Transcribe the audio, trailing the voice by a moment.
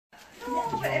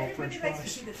but everybody likes to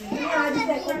see the TV. Yeah, just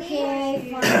like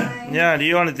okay, fine. Yeah, do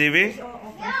you want a TV?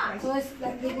 So it's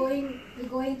like they're going to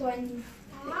 8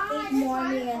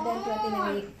 morning and then 20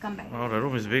 when they come back. Oh, the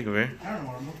room is big, man. I don't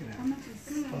know what I'm looking at.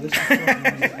 Oh, this is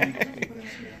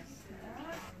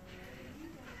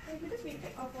Because we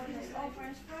pick up on this all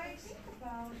French fries.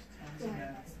 About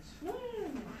no.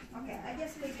 Okay, I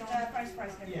guess we French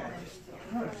fries can Yeah,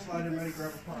 just slide in ready,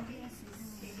 grab a pot.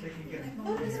 They can get it.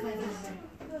 No, this one.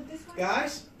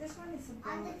 Guys, This one is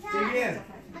about. dig in.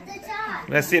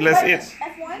 Let's eat, let's eat.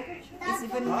 F1.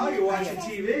 Oh, you're watching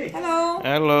TV. Hello.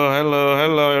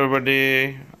 Hello,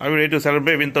 everybody. Are we ready to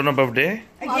celebrate Winter's birthday?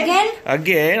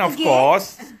 Again? Of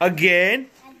course. Again.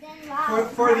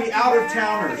 For the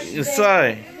out-of-towners. Yes,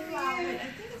 sir.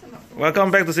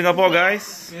 Welcome back to Singapore,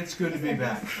 guys. It's good to be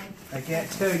back. I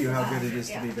can't tell you how good it is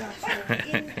to be back.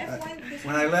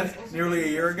 When I left nearly a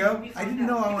year ago, I didn't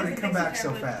know I wanted to come back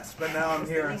so fast. But now I'm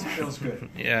here and it feels good.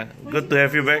 Yeah, good to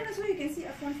have you back. So you can see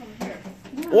F1 from here.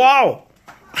 Wow!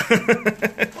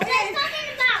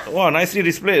 Wow, nicely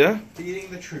displayed, huh? Feeding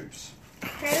the troops.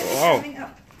 Wow.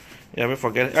 Yeah, we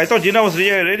forget it. I thought Gina was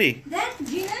here already. Then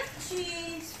Gina,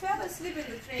 she fell asleep in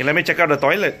the train. Okay, let me check out the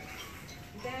toilet.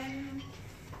 Then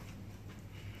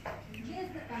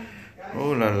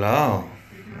Oh la la.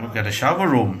 Look at the shower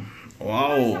room.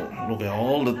 Wow, look at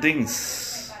all the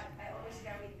things.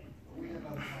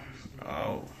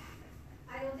 Wow.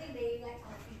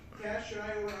 Cash, should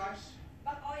I order ice?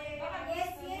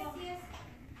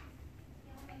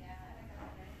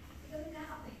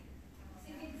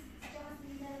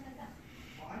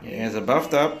 Yeah, it's a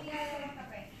bathtub.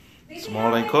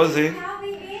 Small and cozy.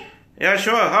 Yeah,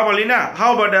 sure. How about Lina?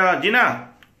 How about Gina?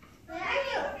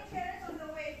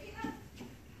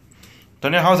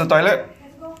 Tonya, how's the toilet?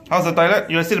 How's the toilet?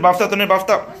 You want to see the bathtub? Tonya,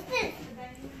 bathtub.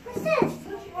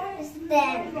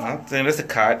 Nothing. That's a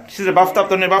card. See the bathtub?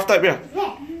 Tonya, bathtub, yeah.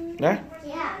 Yeah?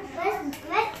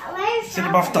 See the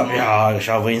bathtub? Yeah, the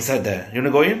shower inside there. You want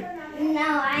to go in?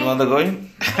 No, You want to go in?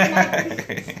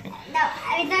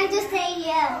 I'm going to stay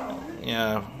here.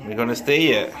 Yeah, we're going to stay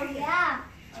here. Yeah.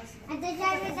 At the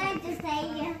time, we're going to stay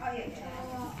here.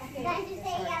 We're going to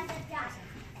stay here at the time.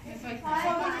 If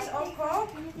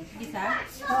you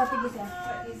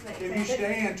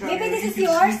stay, Antonio, Maybe this you is can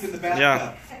yours. sleep in the bathtub.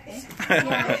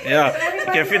 Yeah. Yeah.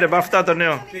 You can fit the bathtub,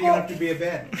 Tonya. Big enough to be a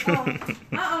bed.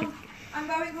 I'm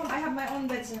going home. I have my own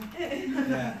bed.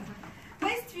 Yeah.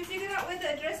 Please, you figure out where the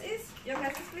address is? Your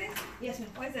classes, please? Yes, ma'am.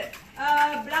 What is it?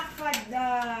 Blackford,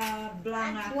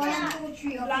 Blanga. 1, 2,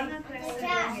 3. Blanga Okay.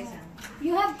 Crescent.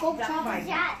 You have Coke chocolate.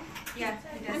 Yeah, it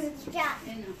does.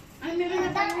 On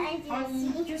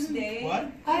Tuesday. What?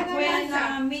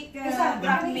 When meet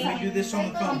drop If me. we do this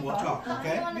on the phone, we'll talk,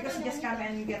 okay? Because he just come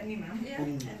and get me, ma'am.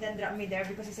 And then drop me there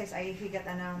because he says he got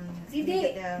an Do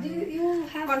you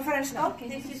have conference call. Okay,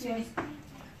 This this is is yours.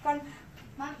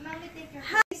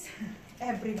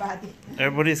 Everybody.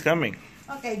 Everybody's coming.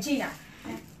 Okay, Gina.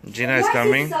 Gina is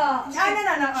coming. No.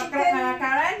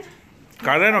 Karen.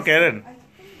 Karen or Karen?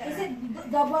 Is it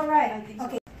double right?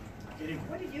 Okay.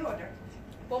 What did you order?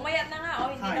 Pumayat na nga,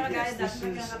 oh, hindi Hi, na yes, kagaya this dati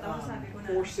is nagkakataon sabi ko na.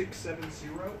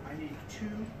 4670. I need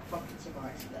 2 buckets of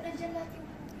ice. No,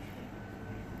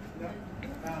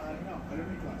 no, I don't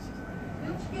need glasses.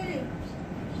 Looks good.